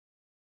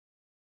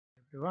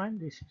everyone.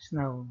 This is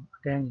now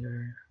again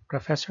your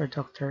Professor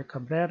Dr.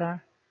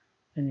 Cabrera,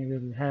 and we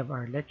will have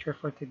our lecture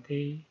for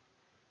today,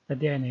 the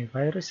DNA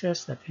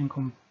viruses that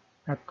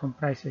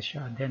comprises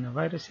your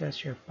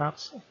adenoviruses, your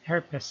pox,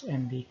 herpes,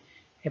 and the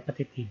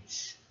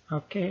hepatitis.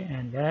 Okay,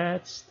 and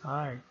let's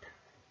start.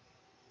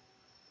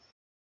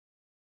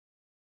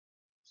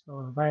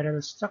 So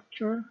viral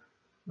structure,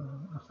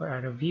 for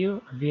a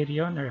review, a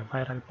virion or a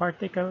viral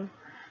particle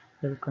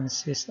will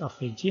consist of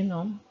a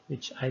genome,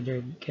 which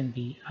either can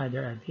be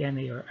either a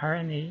DNA or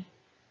RNA,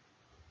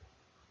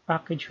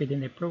 packaged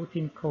within a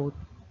protein coat,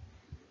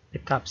 the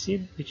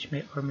capsid, which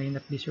may or may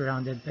not be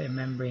surrounded by a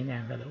membrane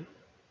envelope.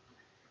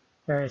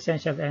 Where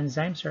essential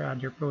enzymes or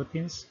other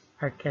proteins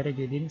are carried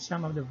within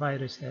some of the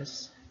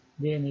virus's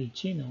DNA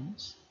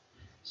genomes.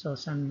 So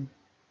some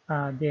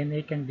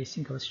DNA can be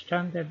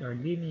single-stranded or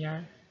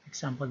linear,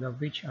 examples of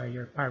which are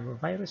your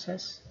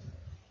parvoviruses.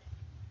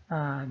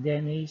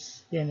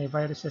 DNA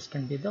viruses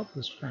can be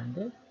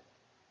double-stranded,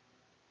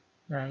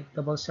 like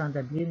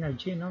double-stranded linear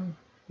genome,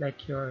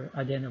 like your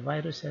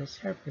adenoviruses,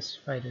 herpes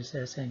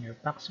viruses, and your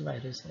pox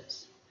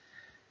viruses.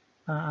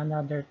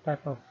 Another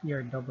type of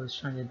your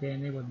double-stranded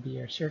DNA would be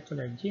your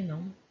circular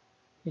genome,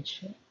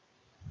 which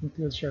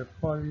includes your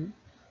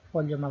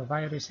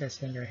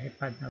polyomaviruses and your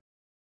hepatna.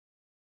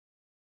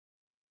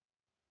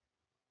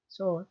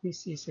 So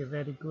this is a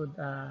very good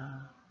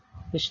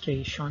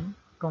illustration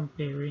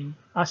comparing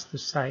as to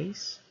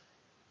size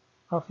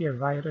of your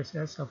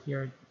viruses, of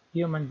your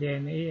human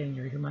DNA and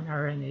your human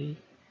RNA.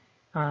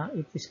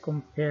 It is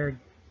compared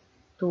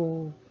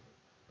to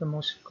the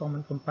most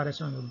common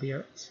comparison would be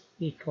your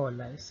E.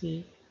 coli.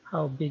 See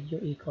how big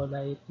your E.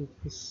 coli it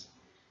is.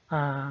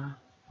 Uh,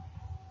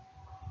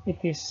 it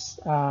is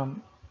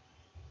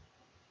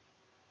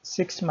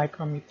 6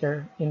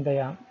 micrometer in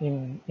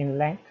in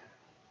length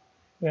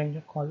when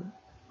you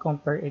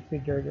compare it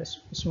with your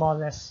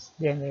smallest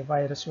DNA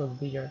virus will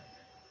be your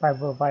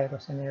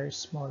parvovirus, and your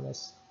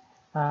smallest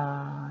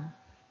uh,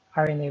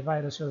 RNA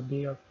virus will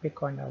be your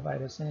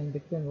picornavirus, and in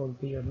between will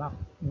be your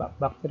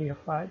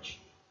bacteriophage,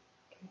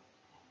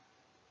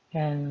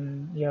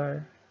 and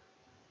your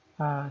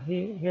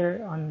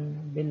here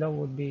on below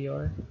would be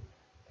your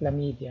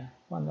chlamydia,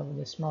 one of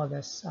the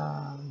smallest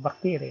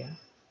bacteria,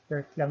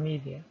 your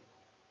chlamydia.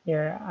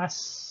 Here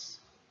as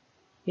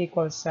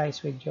equal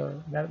size with your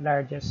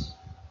largest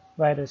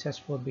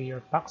viruses will be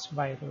your pox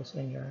virus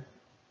and your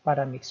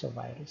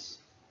paramyxovirus.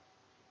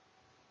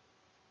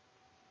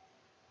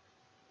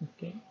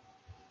 Okay,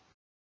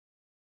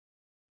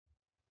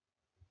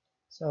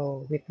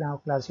 so we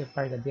now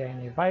classify the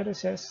DNA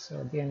viruses.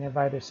 So DNA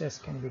viruses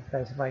can be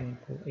classified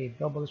into a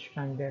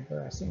double-stranded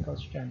or a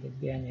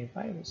single-stranded DNA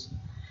virus.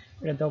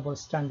 For a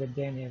double-stranded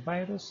DNA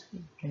virus,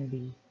 it can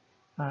be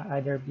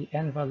either be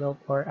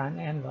enveloped or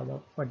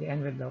unenveloped. For the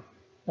envelope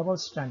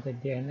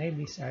double-stranded DNA,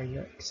 these are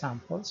your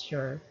examples,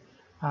 your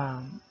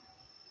um,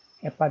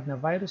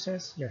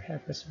 Epidnaviruses, your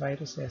herpes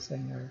viruses,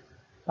 and your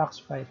pox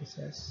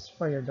viruses.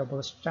 For your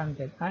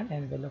double-stranded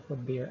unenveloped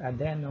would be your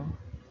adeno,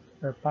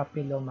 your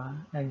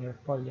papilloma, and your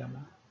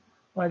polyoma.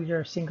 While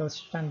your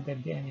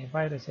single-stranded DNA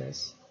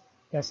viruses,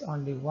 there's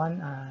only one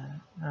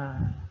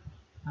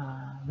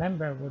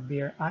member would be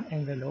your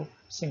unenveloped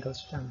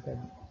single-stranded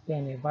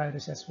DNA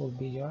viruses will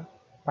be your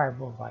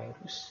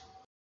parvovirus.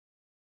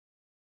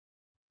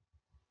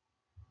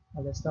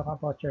 Now let's talk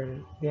about your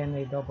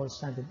DNA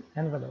double-stranded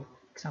envelope.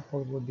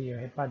 Example would be your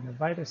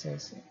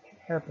hepatinoviruses,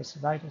 herpes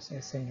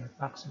viruses, and your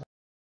pox.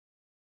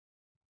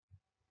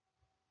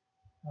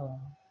 Uh,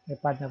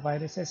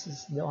 Hepatinoviruses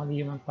is the only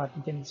human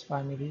pathogen in this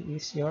family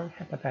is your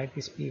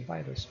hepatitis B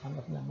virus, one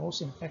of the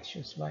most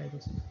infectious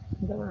viruses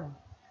in the world.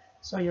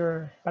 So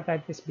your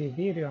hepatitis B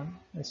virion,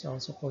 is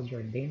also called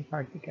your Dane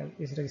particle,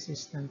 is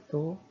resistant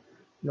to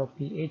low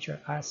pH or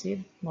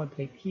acid,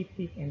 moderate heat,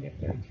 and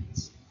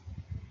detergents.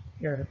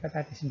 Your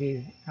hepatitis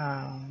B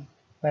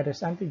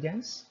virus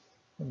antigens,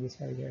 and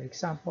these are your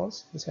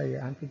examples. These are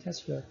your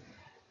antigens. Your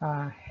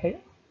uh,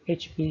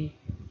 HB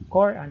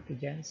core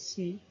antigen,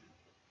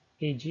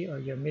 CAG, or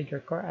your major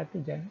core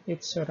antigen.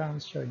 It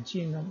surrounds your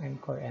genome and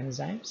core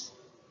enzymes.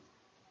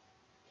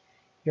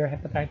 Your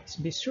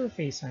hepatitis B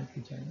surface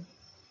antigen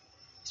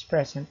is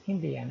present in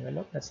the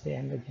envelope. That's the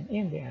antigen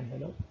in the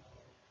envelope.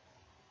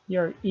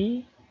 Your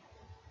E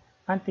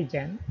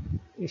antigen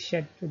is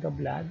shed to the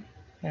blood,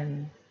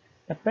 and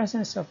the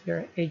presence of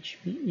your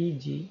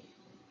HBEG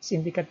is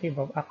indicative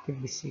of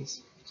active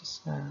disease, which is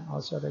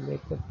also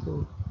related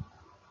to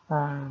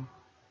uh,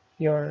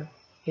 your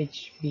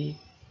HB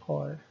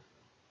core.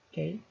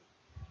 Okay,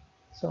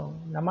 so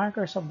the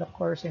markers of the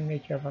course and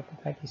nature of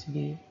hepatitis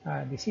B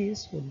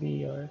disease would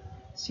be your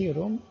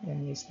serum,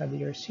 and you study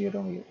your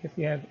serum. If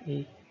you have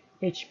a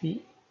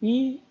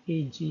HBeAg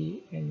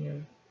and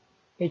your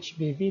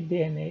HBV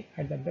DNA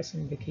are the best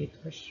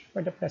indicators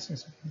for the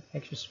presence of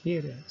infectious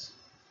virions,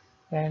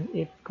 and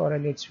it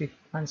correlates with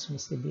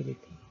transmissibility.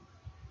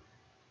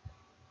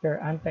 Your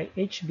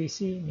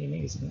anti-HBC,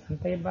 meaning it's an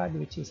antibody,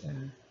 which is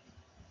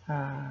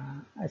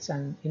it's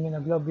an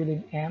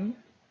immunoglobulin M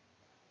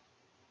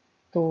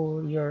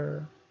to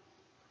your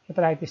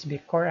hepatitis B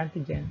core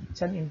antigen,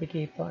 it's an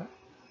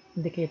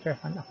indicator of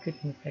an acute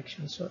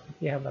infection. So if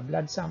you have a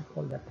blood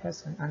sample that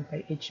has an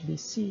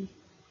anti-HBC,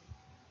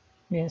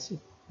 means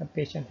the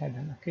patient had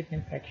an acute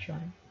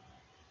infection.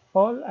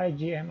 All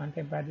IgM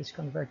antibodies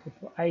converted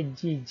to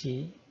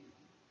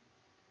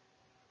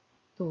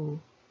to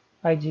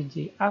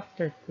IgG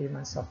after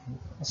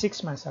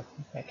 6 months of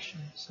infection.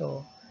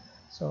 So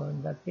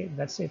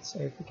that's it. So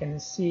if you can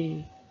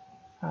see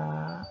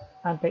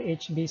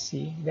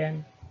anti-HBC,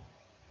 then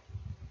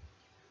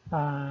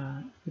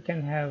you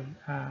can have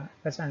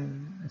as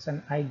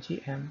an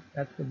IgM,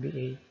 that would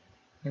be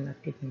an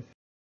acute infection.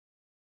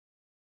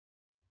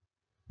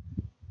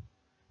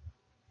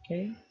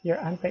 Okay, your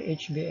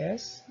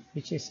anti-HBs,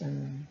 which is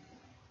an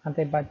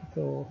antibody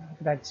to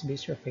hepatitis B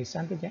surface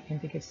antigen,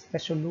 indicates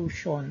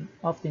resolution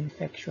of the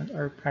infection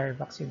or prior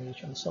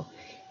vaccination. So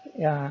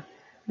uh,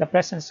 the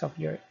presence of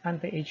your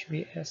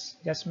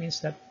anti-HBs just means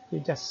that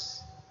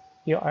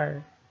you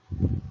are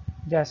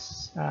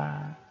just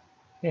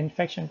the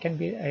infection can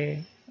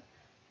be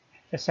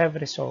just have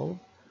resolved,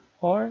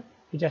 or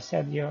you just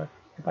had your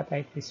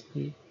hepatitis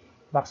B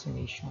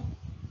vaccination.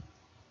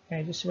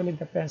 And usually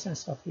the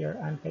presence of your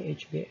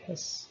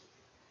anti-HBs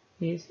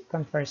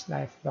confers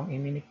lifelong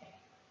immunity.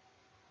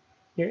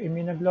 Your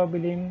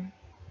immunoglobulin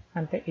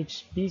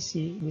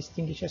anti-HBC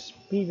distinguishes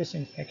previous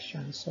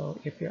infection. So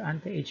if your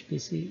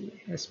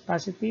anti-HBC is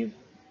positive,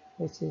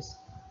 which is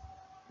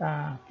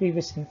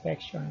previous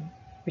infection,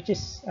 which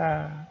is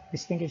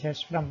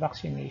distinguishes from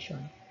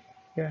vaccination.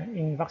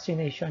 In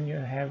vaccination, you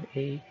have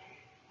a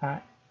uh,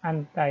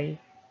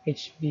 anti-HBC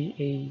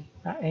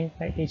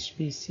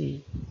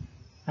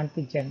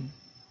antigen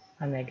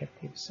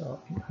negative. So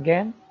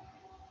again,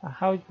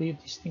 how do you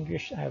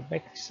distinguish a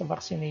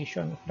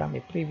vaccination from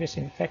a previous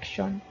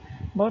infection?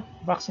 Both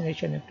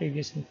vaccination and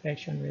previous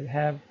infection will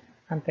have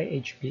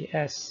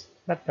anti-HBs,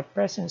 but the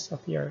presence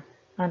of your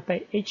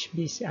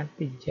anti-HBC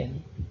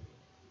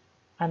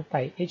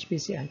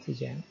anti-HBC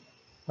antigen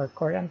or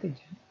core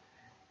antigen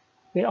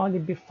will only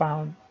be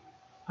found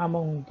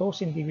among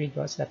those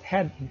individuals that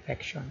had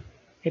infection.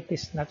 It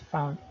is not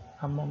found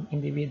among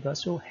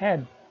individuals who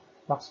had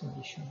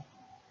vaccination.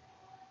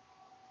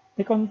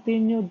 The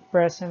continued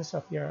presence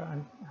of your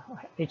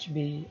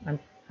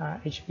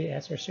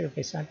HBs or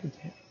surface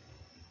antigen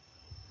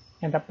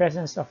and the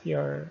presence of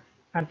your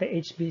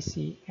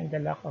anti-HBC and the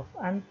lack of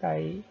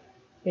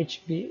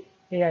anti-HB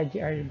AIG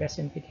are the best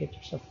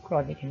indicators of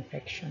chronic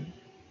infection.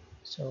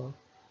 So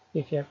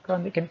if you have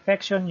chronic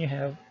infection, you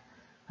have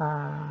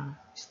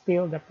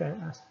still the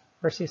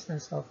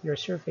persistence of your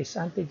surface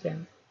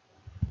antigen,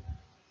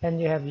 and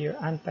you have your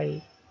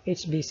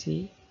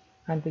anti-HBC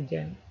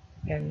antigen,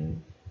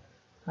 and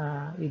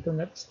you do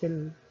not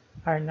still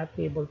are not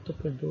able to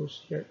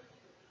produce your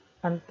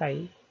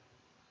anti-HBsAg.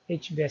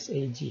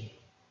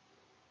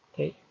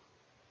 Okay,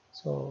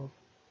 so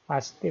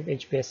positive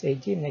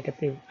HBsAg,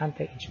 negative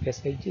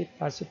anti-HBsAg,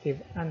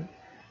 positive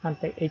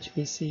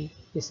anti-HBC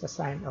is a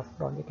sign of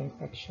chronic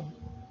infection.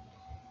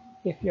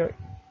 If your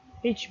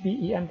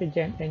HBe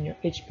antigen and your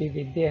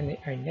HBV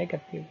DNA are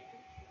negative,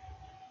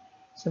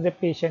 so the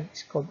patient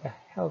is called a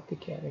healthy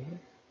carrier.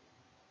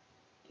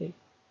 Okay,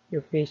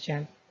 your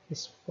patient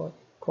is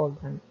called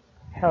a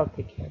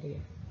healthy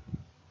carrier.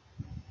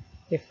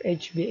 If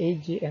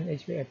HBAg and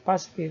HB are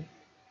positive,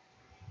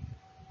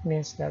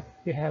 means that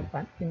you have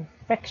an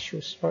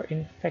infectious or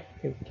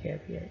infective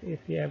carrier. If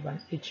you have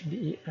an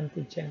HBe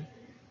antigen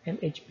and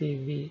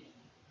HBV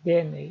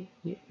DNA,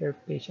 your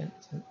patient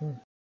is an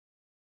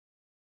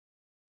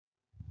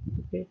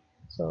okay.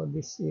 So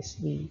this is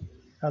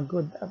a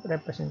good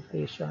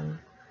representation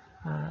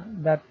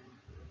that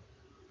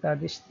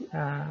this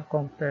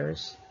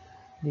compares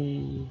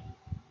the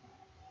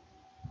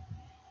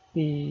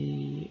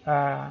the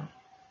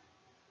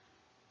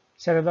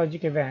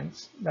serologic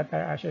events that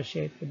are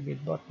associated with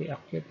both the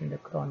acute and the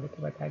chronic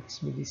hepatitis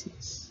B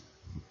disease.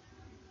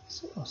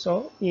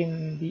 So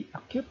in the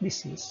acute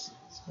disease,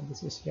 so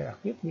this is your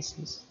acute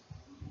disease,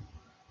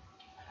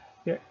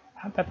 your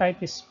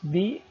hepatitis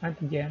B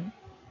antigen,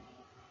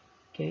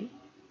 okay,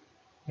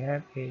 you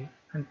have a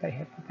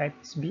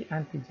anti-hepatitis B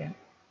antigen,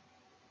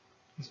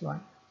 this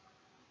one.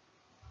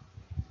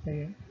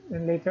 Okay.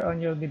 Then later on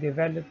you'll be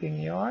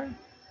developing your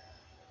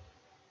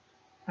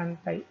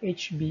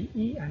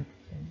anti-HBe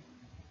antigen.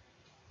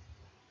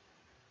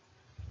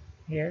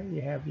 Here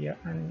you have your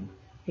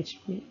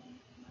HB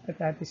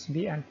hepatitis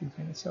B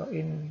antigen. So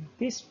in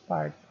this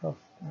part of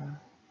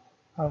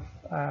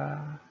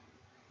uh,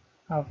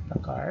 of the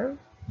curve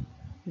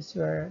is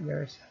where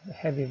there's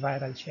heavy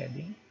viral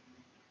shedding.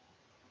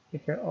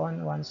 Later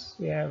on, once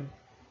we have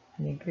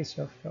an increase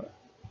of your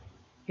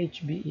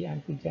HBe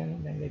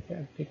antigen, then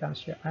later it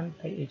becomes your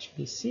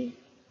anti-HBC,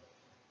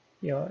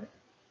 your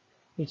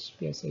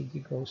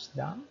HBsAg goes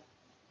down,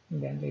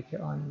 and then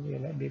later on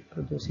you'll be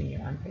producing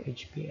your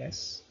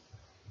anti-HBs.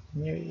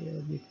 And here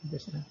you'll be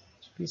producing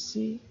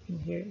HBC,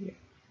 and here you're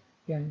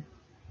again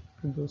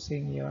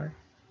producing your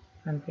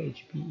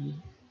anti-HBe.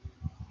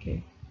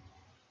 Okay,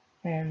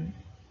 and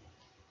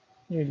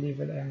your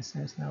liver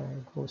enzymes now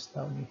goes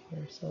down in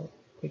here. So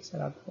takes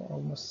around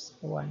almost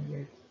 1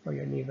 year for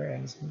your liver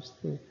enzymes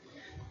to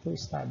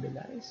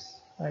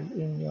stabilize. While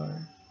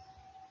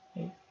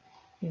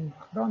in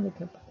chronic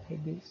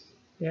hepatitis,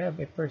 you have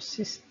a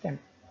persistent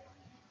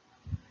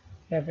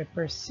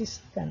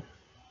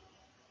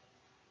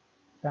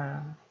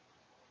uh,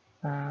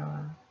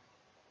 uh,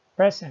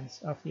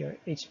 presence of your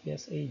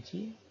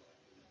HBsAg.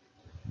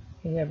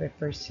 You have a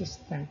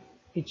persistent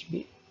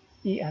HBe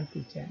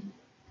antigen.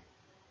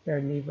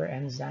 Your liver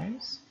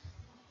enzymes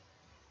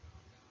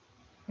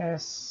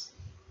has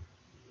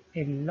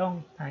a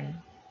long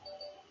time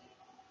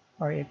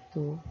for it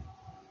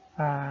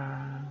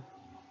uh,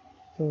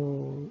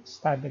 to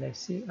stabilize.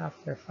 See,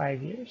 after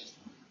 5 years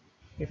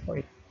before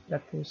it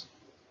plateaus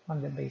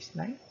on the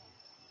baseline.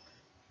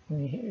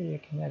 In here you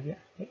can have your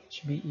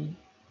HBe.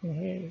 In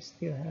here you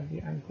still have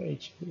your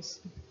anti-HBC.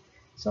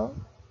 So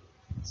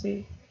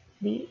see,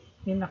 the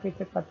inacute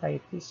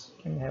hepatitis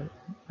can have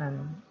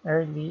an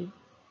early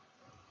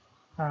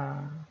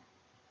uh,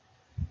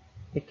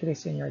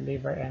 decrease in your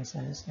liver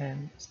enzymes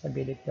and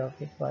stability of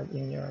it, while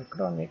in your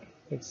chronic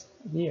it's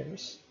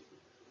years,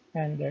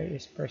 and there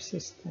is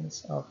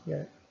persistence of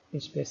your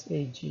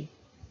HBsAg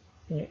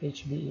in your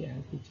HBe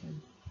antigen.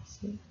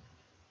 See?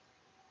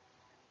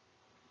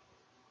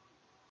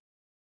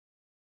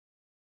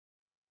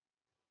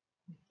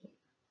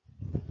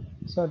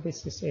 So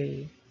this is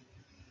a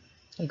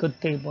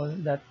good table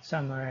that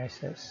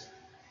summarizes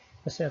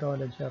the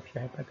serology of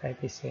your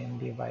hepatitis A and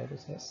B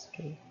viruses.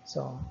 Okay,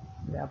 so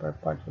the upper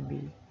part will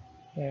be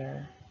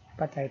your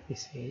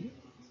hepatitis A.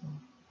 So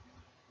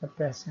the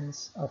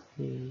presence of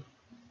a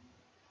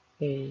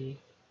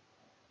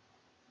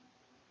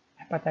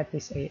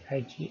hepatitis A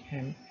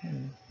IgM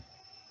and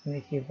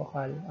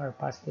unequivocal or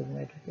positive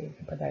negative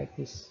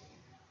hepatitis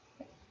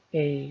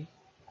A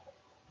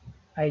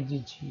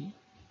IgG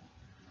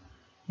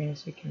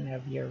means you can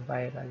have your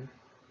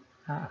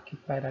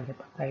acute viral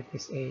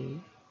hepatitis A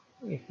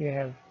if you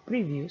have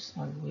previous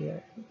on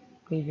your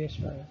previous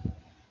trial.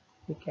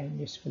 You can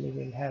usually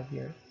will have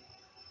your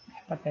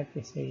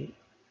hepatitis A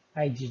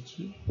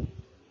IgG.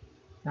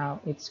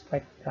 Now it's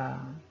quite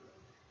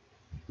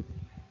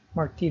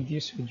more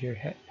tedious with your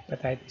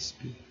hepatitis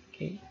B.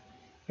 Okay,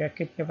 your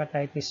acute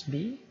hepatitis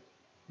B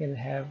will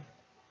have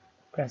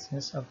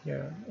presence of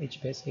your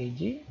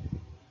HBsAg,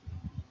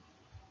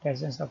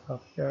 presence of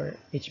your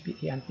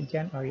HBe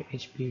antigen or your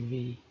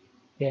HBV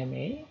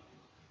DNA.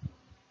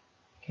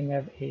 Can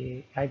have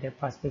a either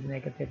positive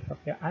negative of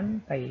your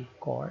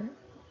anti-core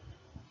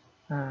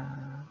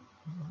uh,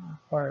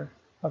 or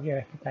of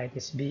your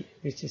hepatitis B,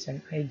 which is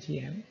an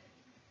IgM.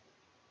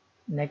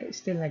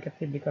 Still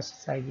negative because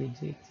it's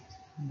IgG, it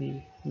will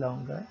be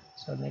longer.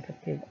 So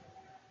negative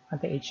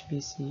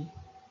anti-HBC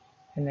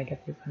and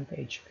negative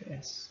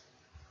anti-HBs.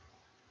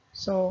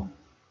 So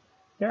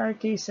there are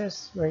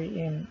cases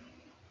wherein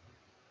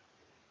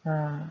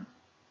uh,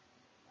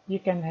 you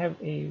can have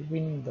a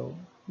window.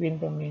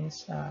 Window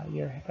means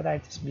your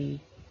hepatitis B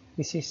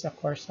disease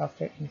occurs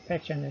after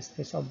infection is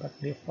resolved but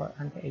before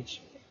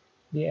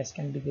anti-HBs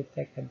can be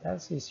detected.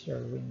 That is your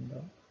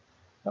window.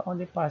 The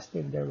only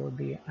positive there will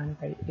be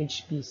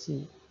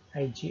anti-HBC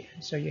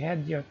IgM. So you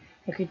had your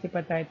acute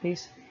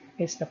hepatitis.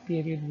 It's the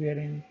period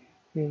wherein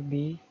you'll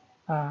be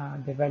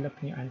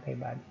developing your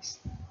antibodies.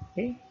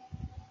 Okay,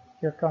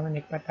 your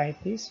chronic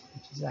hepatitis,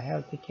 which is a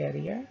healthy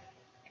carrier,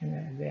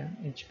 and then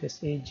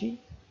HBsAg,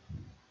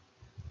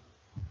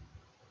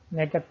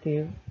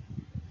 negative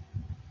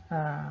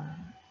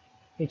HB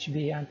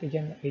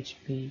antigen,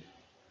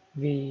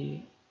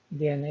 HBV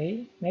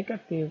DNA,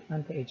 negative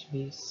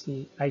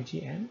anti-HBC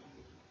IgM,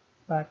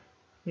 but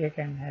you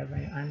can have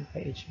an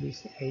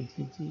anti-HBC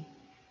IgG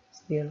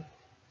still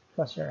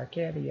because you're a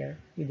carrier,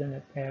 you do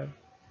not have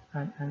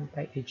an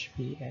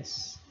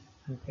anti-HBs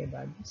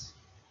antibodies.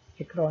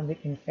 A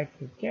chronic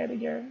infective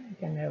carrier, you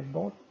can have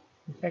both.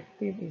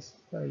 Infective is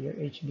for your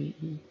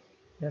HBe,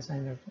 the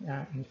sign of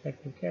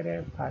infective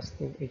carrier,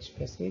 positive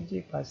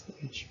HBsAg, positive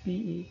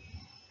HBe,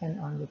 and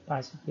only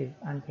positive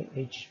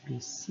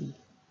anti-HBC.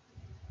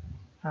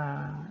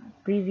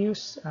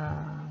 Previous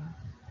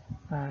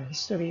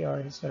history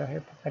or history of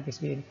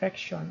hepatitis B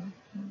infection,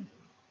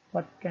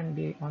 what can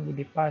be only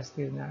be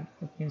positive now,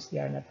 it means they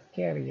are not a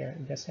carrier,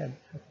 just have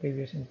a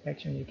previous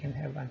infection. You can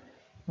have an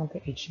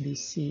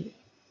anti-HBC,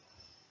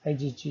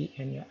 IgG,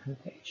 and your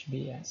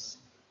anti-HBs.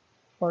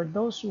 For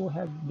those who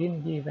have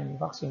been given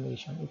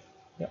vaccination, if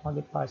the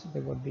only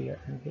positive would be your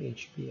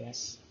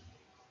anti-HBs.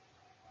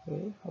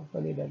 Okay,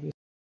 hopefully that is.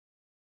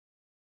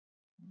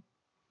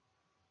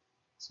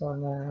 So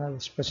now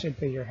let's proceed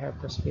to your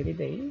herpes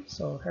viridae.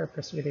 So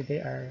herpes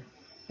viridae are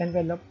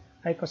enveloped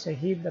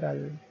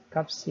icosahedral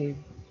capsid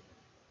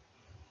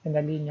and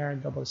a linear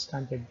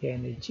double-stranded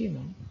DNA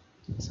genome.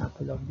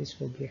 Example of this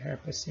will be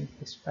herpes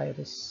simplex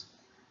virus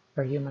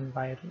or human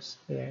virus,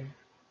 where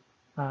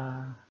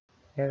uh,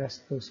 there are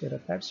two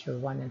serotypes, your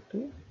 1 and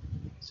 2.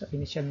 So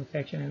initial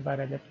infection and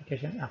viral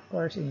replication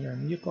occurs in your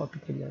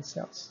mucoepithelial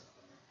cells.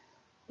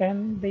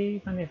 And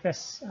they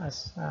manifest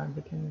as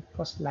they can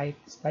cause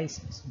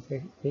lysis.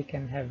 They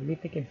can have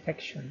lytic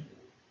infection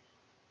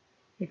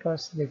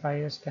because the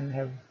virus can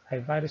have a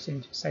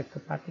virus-induced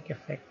cytopathic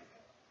effect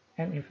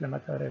and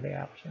inflammatory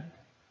reaction.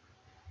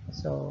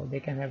 So they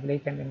can have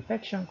latent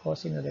infection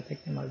causing no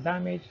detectable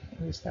damage.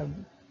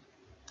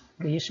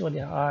 They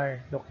usually are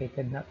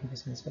located not in the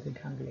sensory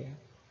ganglia.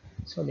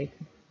 So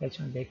latent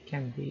infection, they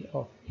can be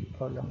of a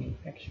prolonged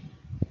infection.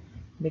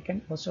 They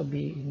can also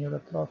be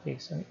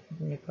neurotrophic. So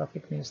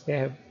neurotrophic means they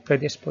have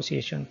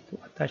predisposition to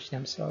attach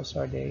themselves,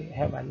 or they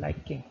have a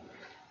liking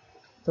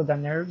to the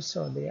nerves,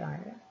 so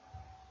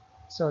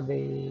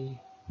they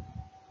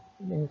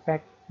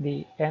infect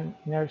the end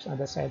nerves on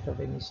the side of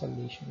initial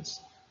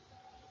lesions.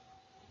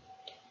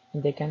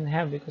 And they can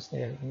have, because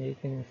they are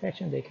latent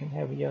infection, they can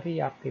have your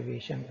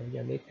reactivation of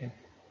your latent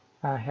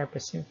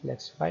herpes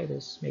simplex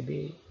virus,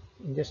 maybe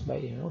induced by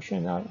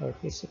emotional or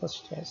physical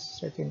stress,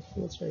 certain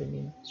foods, or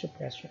immune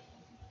suppression.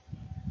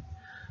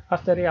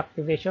 After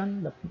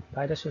reactivation, the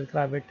virus will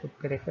travel to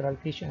peripheral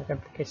tissue and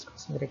replicates,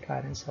 causing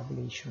recurrence of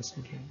lesions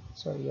again.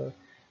 So your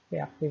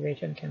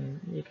reactivation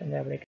you can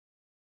have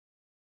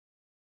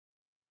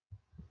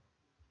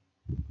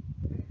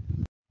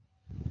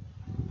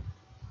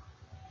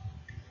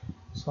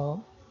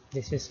so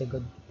this is a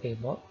good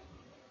table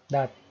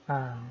that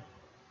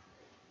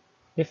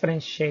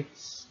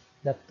differentiates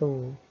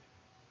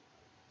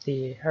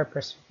the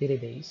herpes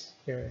viridae.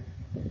 You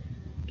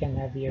can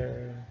have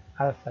your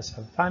alpha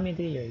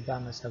subfamily, your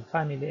gamma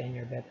subfamily, and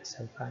your beta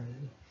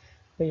subfamily.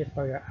 So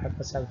for your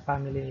alpha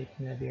subfamily, you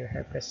can have your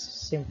herpes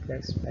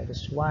simplex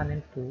virus 1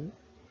 and 2, and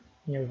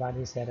your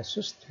varicella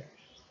zoster.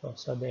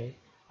 So they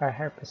are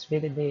herpes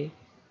viridae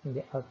in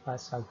the alpha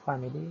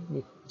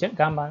subfamily. The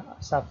gamma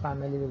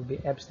subfamily will be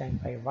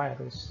Epstein-Barr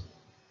virus.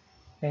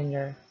 Then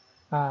your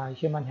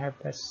human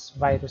herpes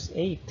virus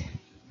 8.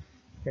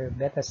 Your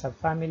beta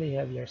subfamily, you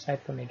have your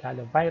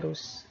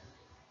cytomegalovirus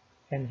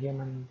and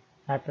human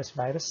herpes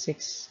virus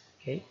 6.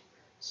 Okay,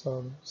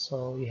 so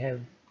we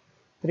have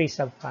three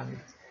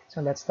subfamilies.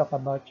 So let's talk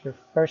about your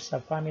first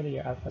subfamily,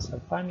 your alpha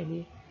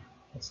subfamily.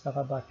 Let's talk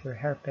about your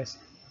herpes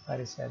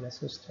varicella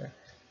zoster.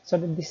 So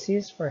the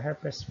disease for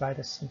herpes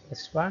virus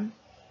simplex 1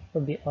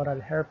 will be oral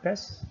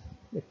herpes.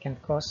 It can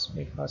cause,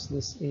 because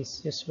this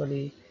is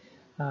usually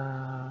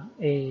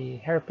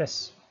a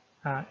herpes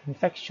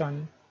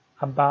infection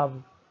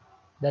above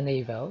the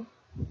navel.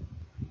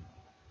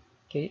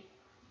 Okay,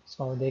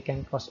 so they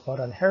can cause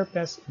oral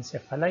herpes,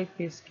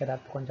 encephalitis,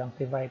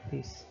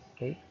 keratoconjunctivitis.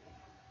 Okay,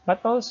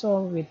 but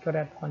also with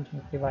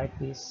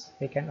keratoconjunctivitis,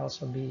 they can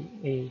also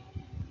be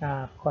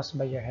caused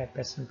by your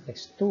herpes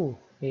simplex 2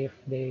 if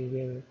they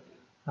will,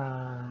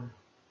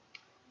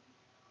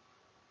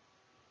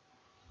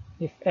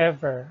 if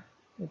ever,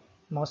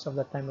 most of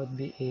the time would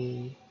be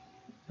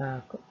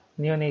a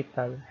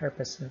neonatal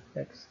herpes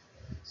simplex.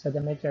 So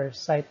the major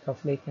site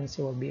of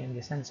latency will be in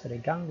the sensory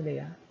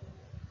ganglia.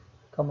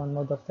 Common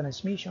mode of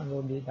transmission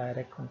will be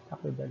direct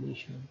contact with the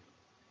lesion.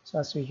 So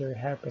as with your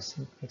herpes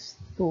simplex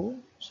 2,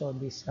 so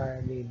these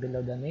are the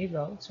below the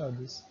navel, so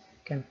this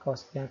can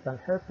cause genital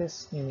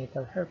herpes,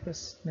 neonatal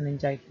herpes,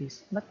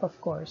 meningitis. But of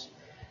course,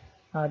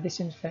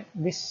 these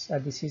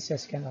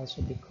diseases can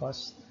also be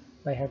caused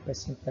by herpes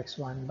simplex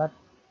 1, but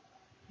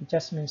it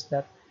just means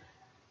that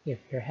if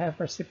you have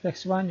herpes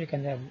simplex 1, you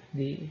can have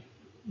the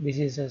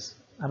diseases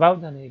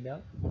above the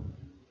navel,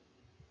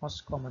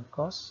 most common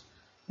cause,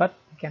 but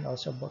it can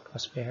also be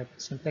caused by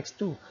herpes simplex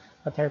 2.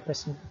 But herpes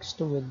simplex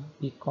 2 will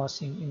be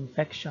causing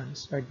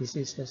infections or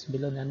diseases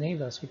below the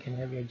navel. So you can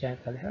have your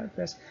genital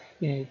herpes,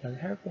 neonatal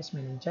herpes,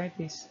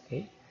 meningitis.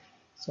 Okay,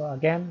 so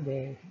again,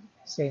 the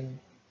same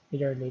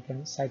major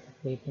latent site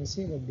of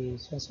latency will be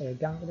sensory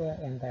ganglia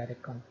and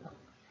direct contact.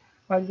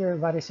 While your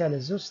varicella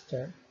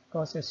zoster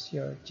causes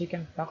your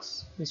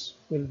chickenpox, which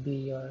will be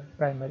your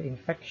primary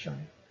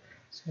infection.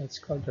 So it's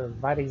called your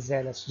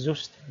varicella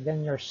zoster.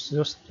 Then your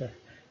zoster,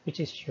 which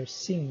is your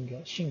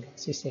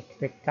shingles, is a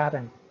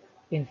recurrent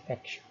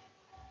infection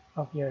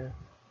of your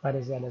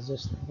varicella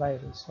zoster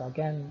virus. So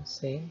again,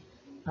 same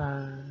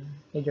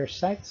major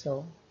site,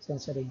 so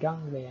sensory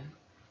ganglia,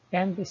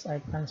 and these are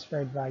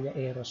transferred via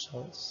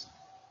aerosols.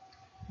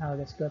 Now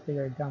let's go to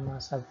your gamma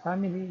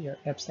subfamily, your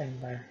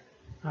Epstein-Barr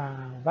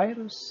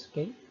virus.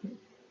 Okay,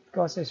 it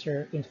causes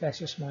your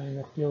infectious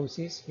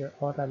mononucleosis, your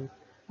oral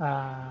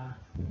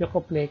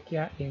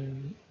leukoplakia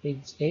in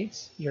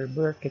AIDS, your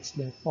Burkitt's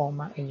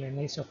lymphoma, and your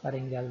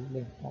nasopharyngeal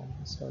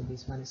lymphoma. So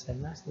this one is a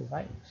nasty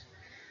virus.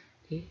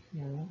 Okay,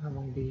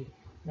 among the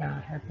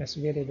herpes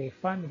viridae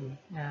family,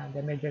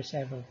 the major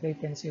site of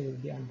latency will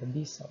be on the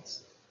B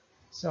cells.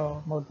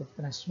 So mode of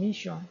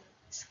transmission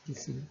is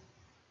kissing.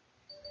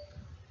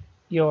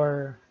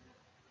 Your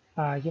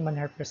human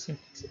herpes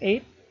simplex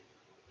 8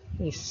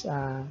 is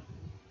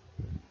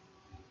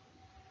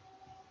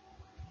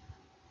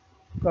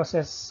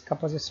causes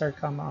Kaposi's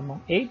sarcoma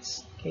among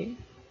AIDS. Okay,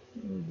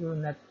 do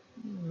not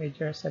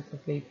major set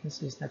of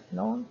latency is not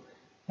known,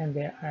 and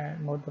their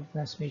mode of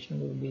transmission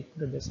will be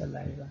through the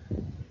saliva.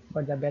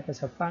 For the beta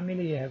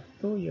subfamily, you have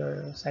two: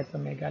 your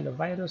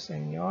cytomegalovirus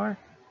and your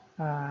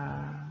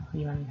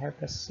human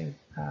herpes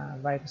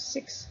virus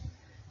 6.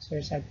 So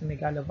your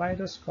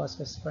cytomegalovirus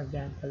causes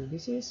congenital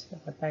disease,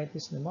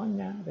 hepatitis,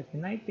 pneumonia,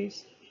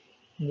 retinitis,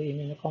 in the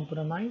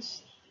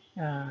immunocompromised.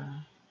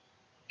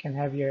 Can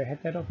have your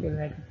heterophil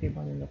negative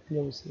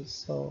mononucleosis.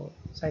 So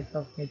site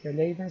of major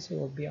latency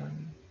will be on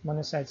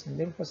monocytes and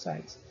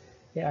lymphocytes.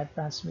 They are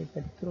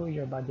transmitted through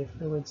your body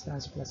fluids,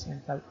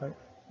 transplacental or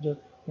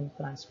in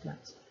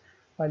transplants.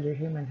 While your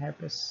human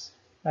herpes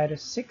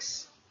virus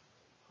 6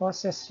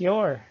 causes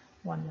your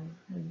one,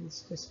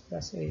 it's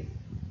just a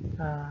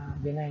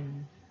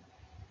benign.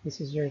 This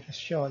is your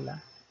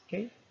Rashiola,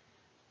 okay,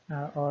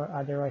 or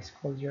otherwise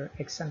called your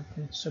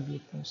exanthema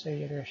subitum. So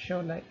your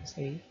Rashiola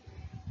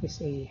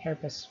is a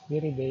herpes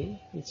viridae.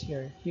 It's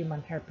your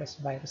human herpes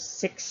virus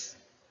 6.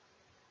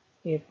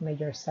 Its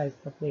major site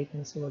of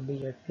latency will be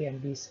your T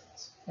and B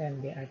cells,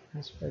 and they are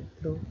transferred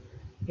through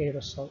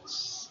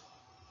aerosols.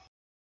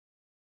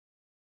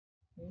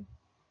 Okay?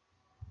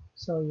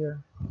 So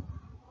your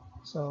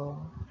so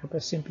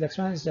herpes simplex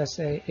 1 is just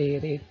a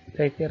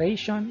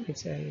reiteration.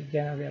 It's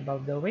generally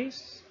above the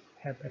waist.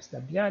 Herpes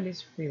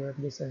labialis, fever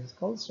blisters,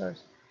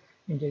 ulcers,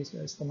 injuries,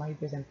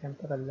 stomatitis, and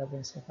temporal lobe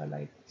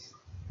encephalitis.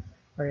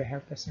 Or your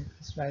herpes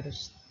simplex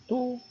virus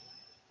 2.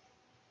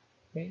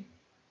 Okay,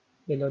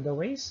 below the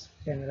waist,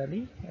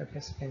 generally,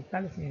 herpes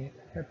genital,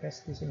 herpes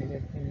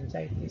disseminated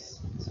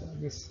meningitis. So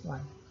this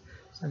one.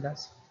 So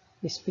that's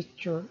this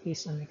picture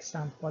is an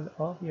example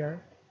of your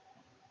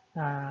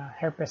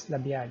herpes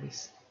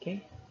labialis.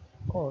 Okay,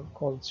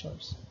 cold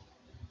sores.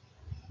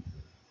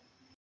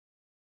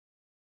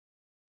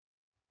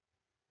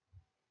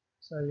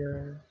 So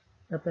your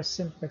herpes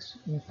simplex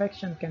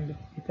infection can be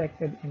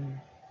detected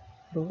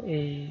through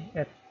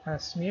a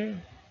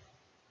smear,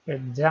 your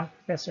junk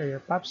test or your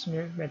pap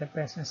smear by the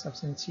presence of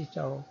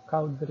syncytia or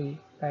cowdrey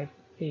type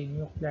A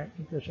nuclear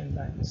inclusion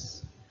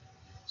virus.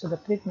 So the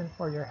treatment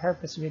for your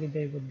herpes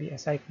viridae would be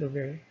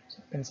acyclovir,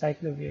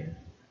 penciclovir,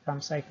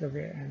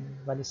 famciclovir, and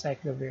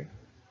valacyclovir.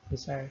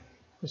 These are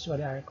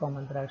usually our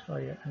common drugs for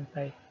your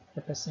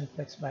anti-herpes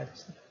simplex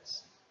virus.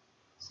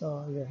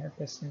 So your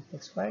herpes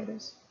simplex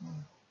virus,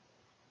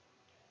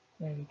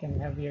 and you can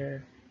have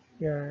your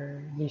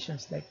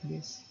lesions like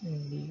this.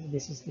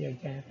 This is your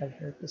genital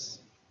herpes.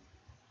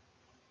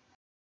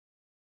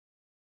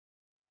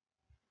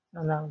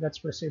 Now let's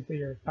proceed to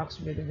your tox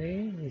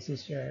viridae.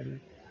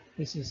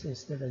 This is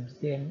instead of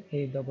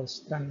DNA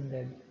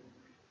double-stranded.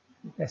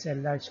 It has a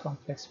large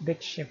complex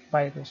big-shaped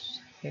virus,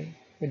 okay,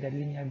 with a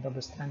linear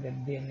double-stranded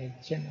DNA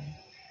genome.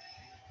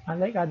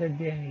 Unlike other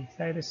DNA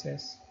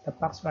viruses, the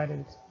pox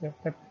virus will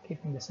replicate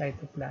in the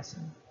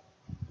cytoplasm.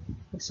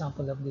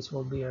 Example of this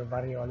will be your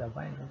variola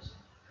virus.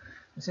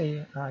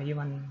 Say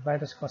human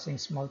virus causing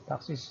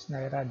smallpox is now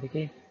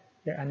eradicate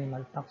your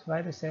animal pox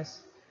viruses.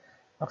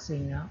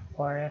 Vaccinia,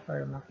 ORF,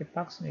 or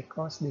monkeypox may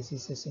cause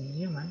diseases in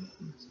humans.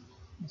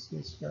 This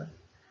is your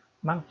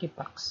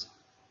monkeypox.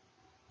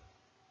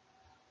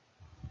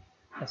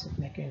 Does it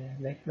make it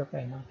look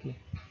like monkey?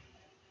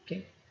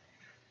 Okay.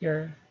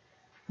 Your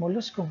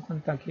molluscum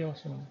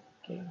contagiosum.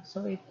 Okay,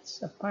 so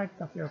it's a part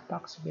of your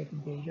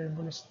poxviride. Your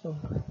molluscum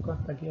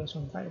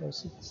contagiosum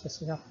virus is a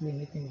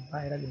self-limiting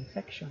viral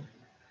infection,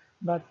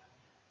 but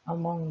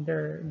among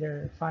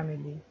their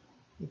family,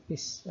 it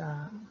is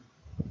uh,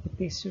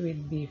 it is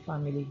with the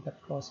family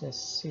that causes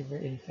severe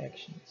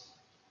infections.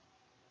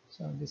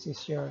 So this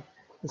is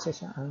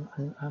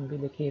an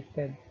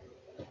umbilicated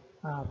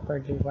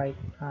white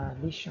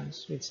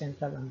lesions with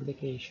central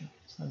umbilication.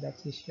 So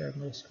that is your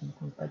molluscum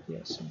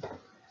contagiosum.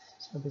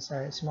 So these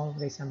are small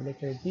raised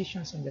ambulatory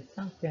lesions in the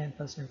trunk,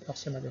 genitals, and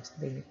proximal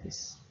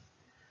extremities.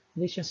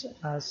 Lesions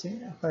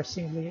occur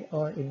singly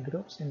or in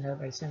groups and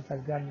have a central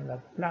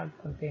granular plug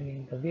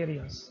containing the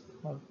virions,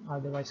 or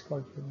otherwise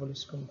called the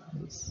molluscum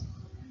bodies.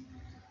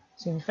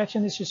 So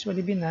infection is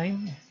usually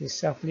benign. It is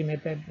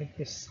self-limited. It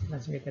is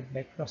transmitted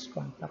by cross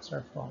contacts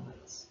or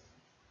fomites.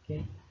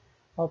 Okay,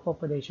 all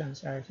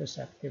populations are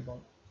susceptible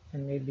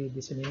and may be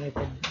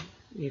disseminated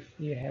if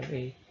you have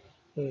a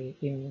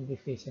immune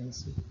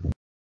deficiency.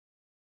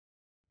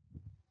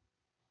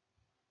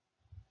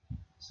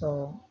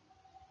 So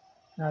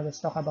now let's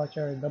talk about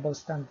your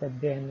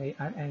double-stranded DNA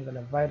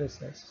unangular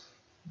viruses.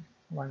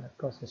 One that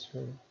causes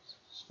your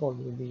skull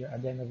will be your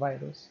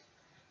adenovirus,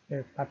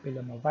 your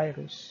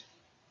papillomavirus,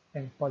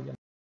 and polio.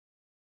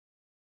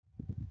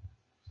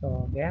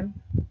 So again,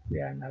 we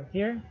are now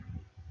here.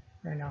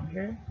 We are now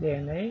here.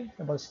 DNA,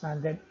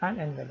 double-stranded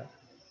unenveloped.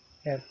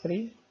 You have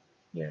three.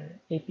 Your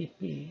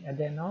APP,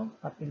 adeno,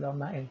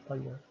 papilloma, and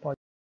polio.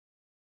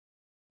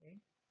 Okay.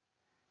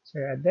 So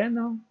your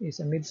adeno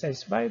is a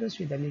mid-sized virus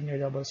with a linear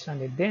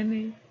double-stranded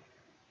DNA,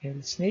 and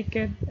it's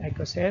naked,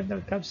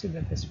 icosahedral capsid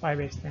that has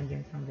fiber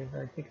extending from the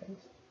verticals.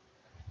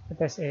 It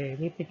has a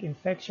lytic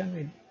infection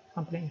with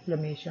complex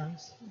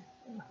inflammations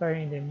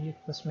occurring in the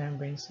mucous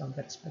membranes of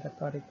the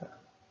respiratory tract,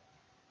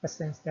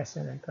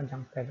 gastrointestinal, and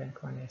conjunctiva and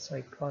cornea. So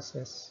it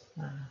causes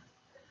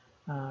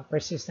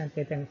persistent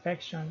latent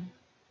infection,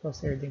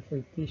 causes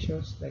lymphoid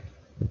tissues like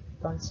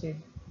tonsil,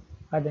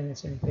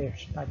 adenovirus, and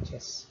Peyer's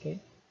patches. Okay,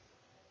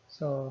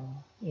 so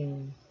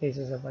in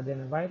cases of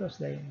adenovirus,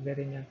 the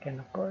viremia can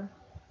occur,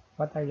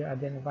 what are your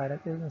adenoviral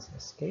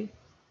illnesses, okay?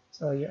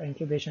 So your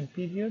incubation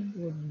period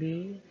would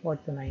be 4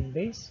 to 9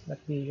 days,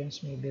 but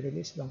variants may be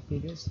released long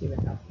periods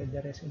even after the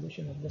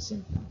resolution of the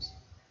symptoms.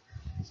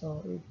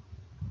 So it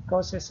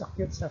causes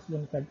acute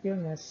self-limited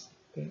illness,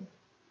 okay?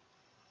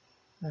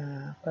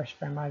 Occurs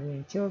primarily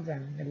in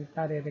children,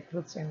 military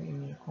recruits, and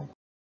immunocompromised.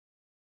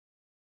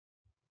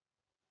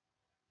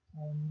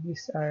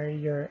 These are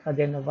your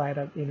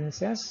adenoviral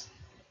illnesses.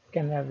 You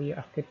can have your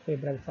acute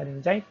febrile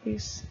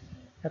pharyngitis,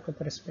 acute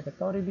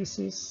respiratory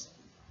disease,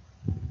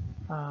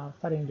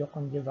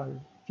 pharyngoconjugal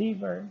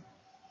fever,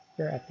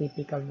 your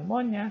atypical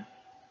pneumonia,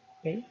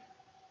 okay,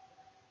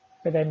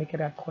 epidemic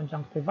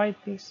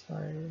conjunctivitis,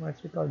 or what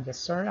we call the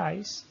sore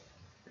eyes,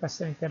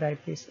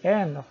 gastroenteritis,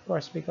 and of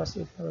course, because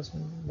it was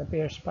in the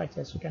Peyer's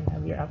patches, you can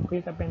have your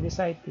acute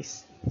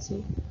appendicitis.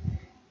 See,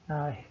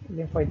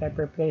 lymphoid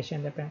hyperplasia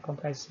that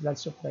comprises blood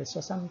supply. So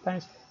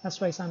sometimes,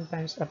 that's why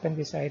sometimes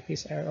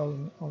appendicitis are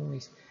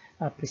always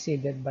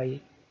preceded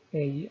by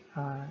a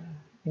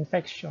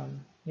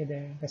infection,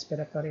 either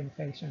respiratory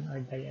infection or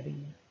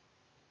diarrhea.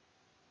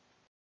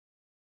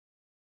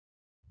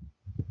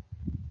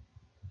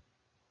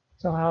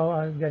 So how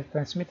are they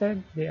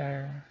transmitted? They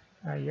are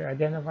your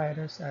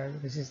adenovirus are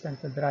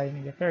resistant to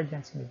drying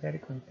detergents and very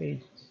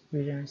contagious.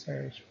 Variants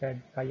are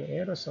spread via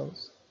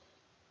aerosols,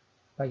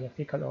 via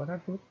fecal oral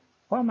route,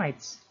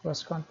 fomites,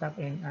 close contact,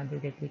 and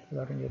aggregately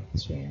chlorinated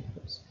swimming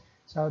pools.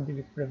 So how do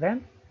we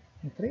prevent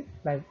and treat?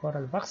 Live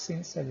oral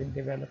vaccines have been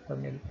developed for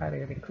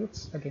military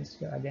recruits against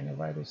your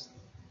adenovirus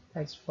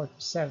types 4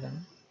 to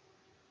 7.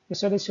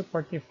 Usually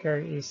supportive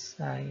care is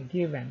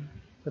given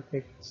to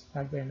treat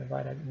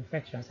adenoviral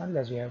infections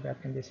unless you have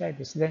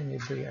appendicitis, then you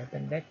do your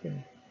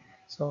appendectomy.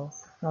 So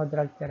no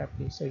drug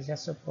therapy, so it's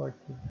just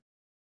supportive.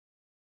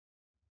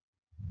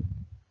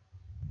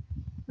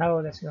 Now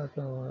let's go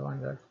to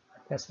one that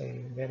has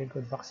a very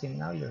good vaccine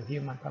now, your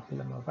human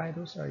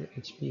papillomavirus or your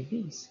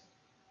HPVs.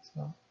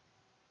 So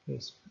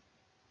please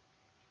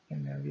you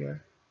can have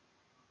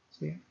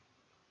see,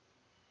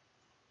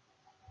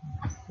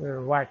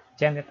 your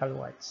genital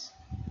warts.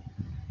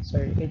 So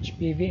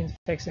HPV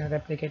infects and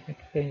replicate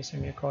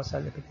mechanisms in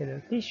mucosal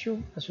epithelial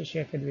tissue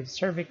associated with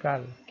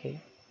cervical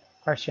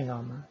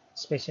carcinoma,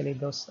 especially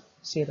those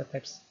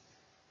serotypes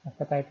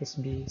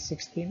hepatitis B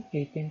 16,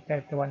 18,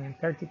 31, and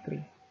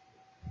 33.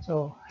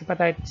 So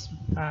hepatitis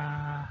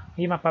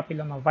human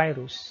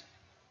papillomavirus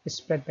is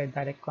spread by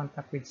direct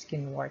contact with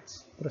skin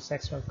warts through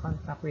sexual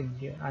contact with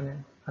your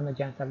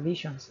anogenital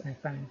lesions and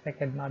from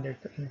infected mother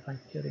to infant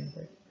during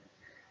birth.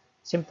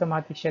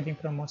 Symptomatic shedding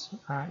promotes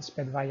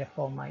spread via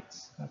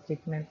fomites.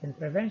 Treatment and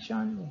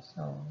prevention.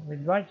 So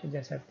with warts, you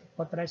just have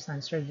to authorize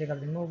non-surgical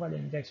removal,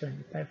 injection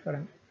with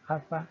perforant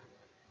alpha,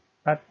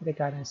 but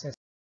recurrences.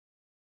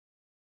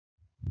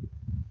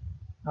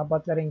 How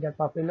about laryngeal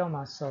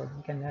papilloma? So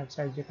you can have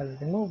surgical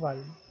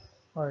removal,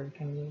 or you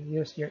can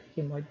use your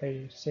hemoid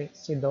or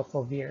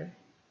cidofovir.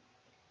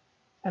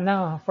 And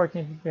now,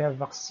 unfortunately, we have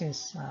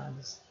vaccines.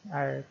 This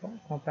are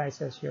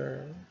comprises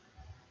your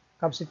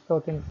capsid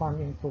protein formed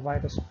into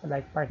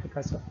virus-like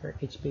particles of your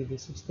HPV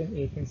 16,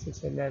 18,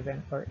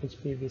 611 or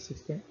HPV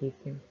 16,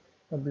 18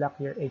 to block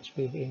your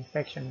HPV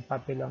infection,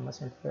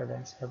 papillomas, and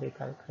prevent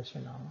cervical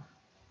carcinoma.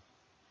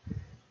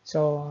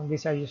 So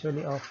these are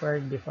usually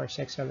offered before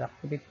sexual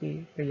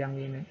activity to young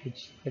women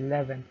aged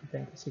 11 to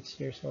 26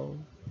 years old.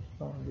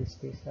 So this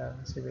is a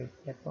severe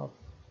type of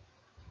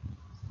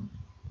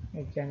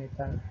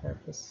genital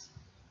herpes.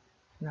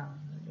 Now,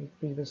 it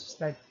previous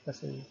slide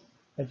was a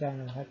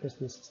vaginal herpes.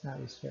 This is now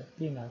is your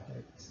penile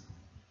herpes.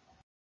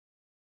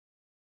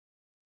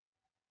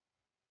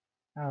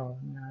 Now,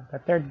 the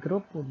third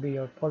group would be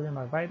your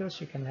polyomavirus.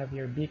 You can have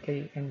your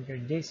BK and your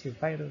JC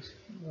virus,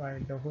 who are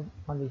the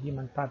only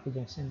human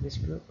pathogens in this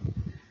group.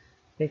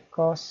 They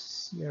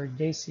cause your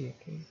JC,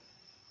 okay,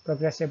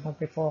 progressive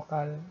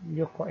multifocal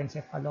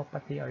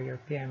leukoencephalopathy, or your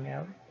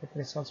PML, that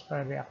results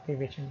from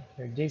reactivation of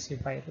your JC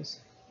virus,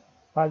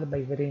 followed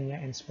by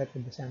viremia and spread to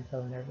the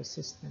central nervous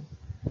system.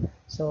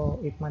 So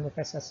it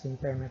manifests as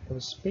impairment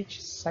of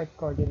speech, sight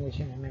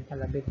coordination, and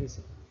mental abilities,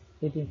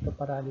 leading to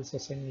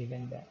paralysis and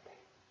even death.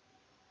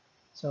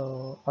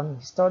 So on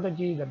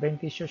histology, the brain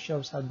tissue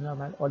shows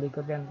abnormal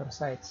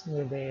oligodendrocytes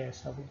near the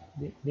areas of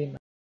the.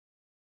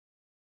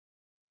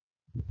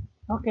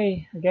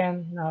 Okay,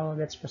 again, now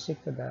let's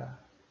proceed to the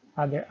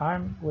other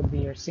arm. Would be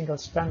your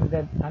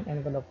single-stranded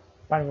unenveloped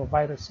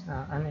parvovirus.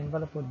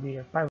 Unenveloped would be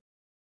your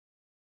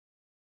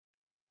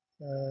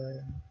uh,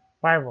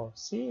 parvo.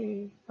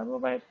 See,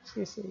 parvovirus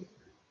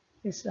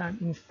is an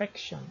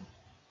infection,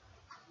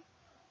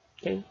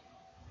 okay,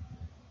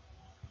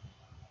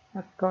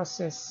 that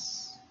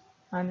causes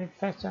an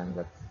infection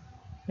that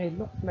may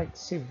look like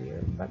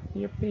severe, but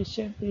your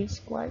patient is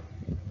quite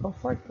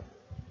comfortable.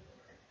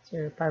 So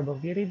your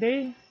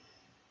parvoviridae,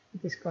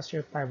 it is caused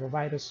your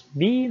parvovirus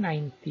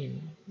B19.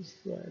 This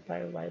is your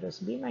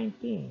parvovirus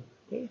B19.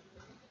 Okay,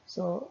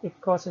 so it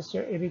causes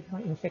your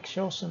erythema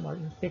infectiosum or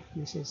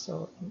infectious.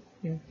 So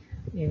in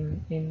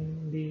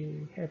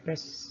the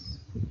herpes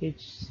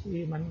H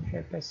human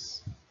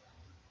herpes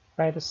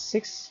virus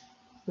 6,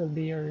 will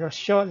be your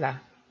Roshiola,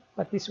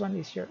 but this one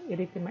is your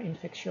erythema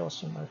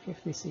infectiosum or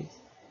 50C.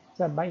 It's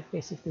a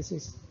biphasic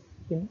disease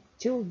in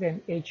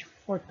children aged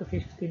 4 to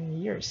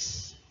 15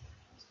 years.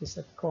 This is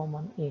a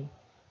common in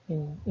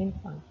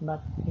infant,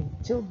 but in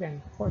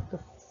children 4 to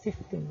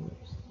 15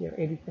 years, your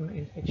erythema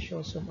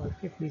infectiosum or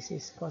 50C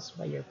is caused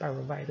by your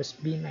parvovirus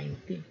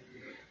B19,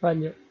 while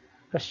your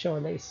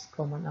Roshiola is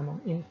common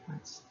among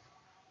infants.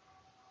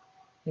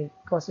 It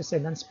causes a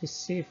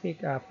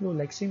non-specific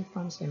flu-like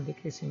symptoms and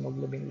decreased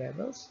hemoglobin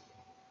levels.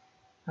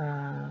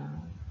 Uh,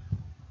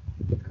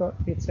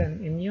 it's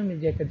an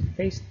immune-mediated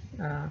phase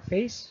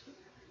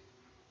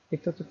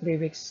with 2 to 3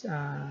 weeks.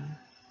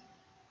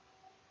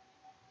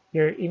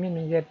 Your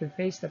immune-mediated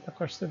phase that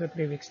occurs 2 to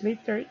 3 weeks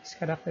later is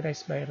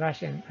characterized by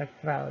rash and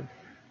arthralgia.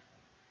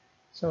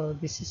 So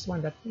this is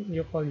one that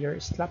you call your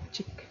slap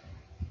cheek.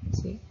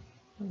 See,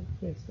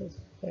 this is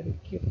very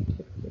cute,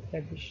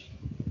 reddish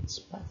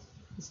spots.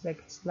 It's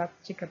like slap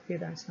cheek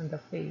appearance on the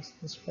face,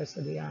 and spreads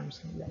to the arms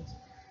and legs.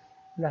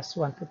 Lasts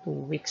 1 to 2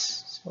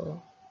 weeks.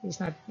 So it's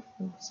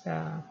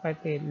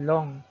quite a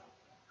long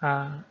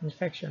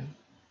infection,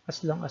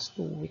 as long as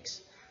 2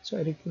 weeks. So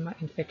erythema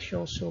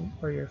infectiosum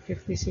or your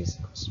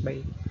 50C caused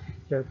by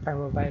your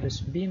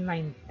parvovirus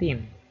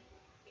B19.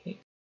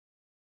 Okay,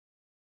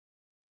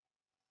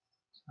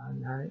 so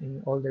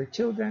in older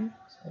children,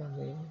 so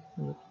they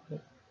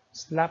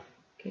slap.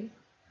 Okay,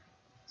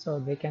 so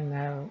they can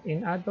have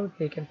in adult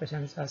they can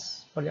present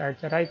as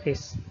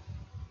polyarteritis.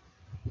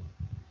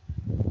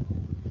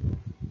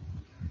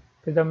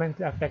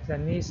 Predominantly affects the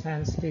knees,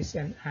 hands, wrists,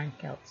 and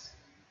ankles.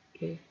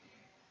 Okay.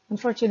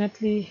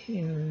 Unfortunately,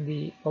 in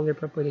the older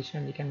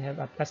population, you can have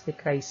a plastic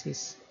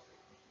crisis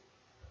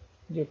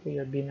due to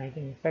your B19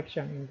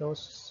 infection in those,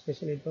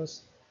 especially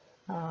those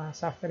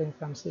suffering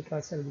from sickle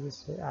cell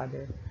disease or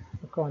other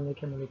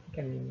chronic hemolytic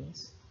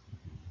anemias.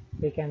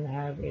 They can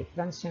have a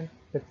transient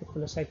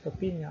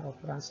reticulocytopenia of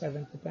around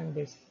 7 to 10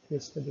 days, that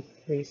leads to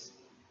decreased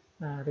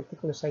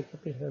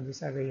reticulocytopenia. So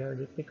these are your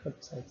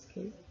reticulocytes,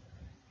 okay?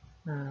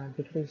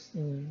 Decrease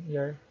in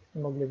your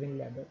hemoglobin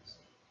levels.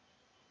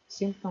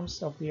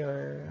 Symptoms of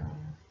your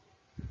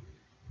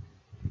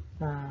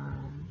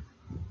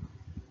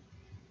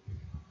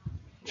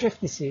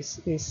thrift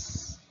disease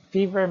is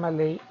fever,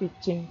 malaise,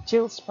 itching,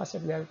 chills,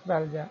 possibly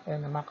arthralgia,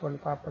 and a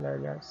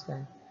macropapular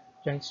and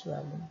joint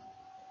swelling.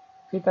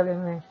 Fetal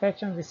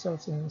infection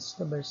results in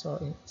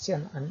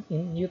stubborn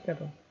in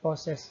utero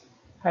causes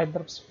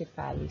hydrops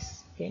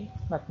fetalis, okay,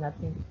 but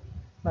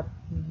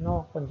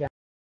no congenital.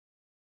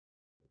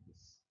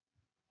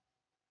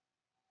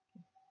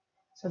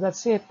 So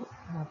that's it.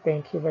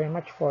 Thank you very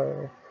much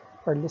for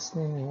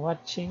listening and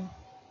watching,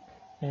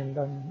 and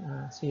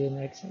see you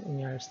next in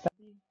your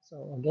study.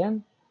 So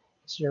again,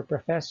 it's your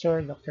professor,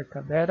 Dr.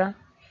 Cabrera.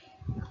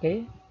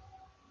 Okay.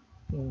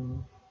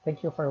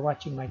 Thank you for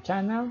watching my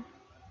channel.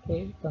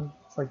 Okay, don't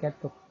forget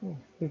to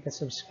hit the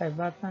subscribe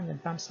button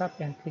and thumbs up,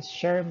 and please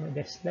share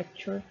this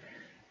lecture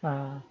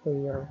to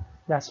your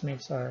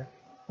classmates or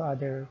to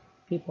other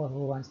people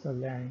who wants to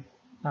learn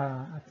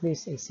at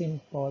least a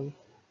simple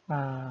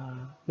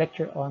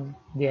lecture on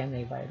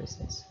DNA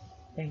viruses.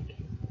 Thank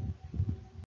you.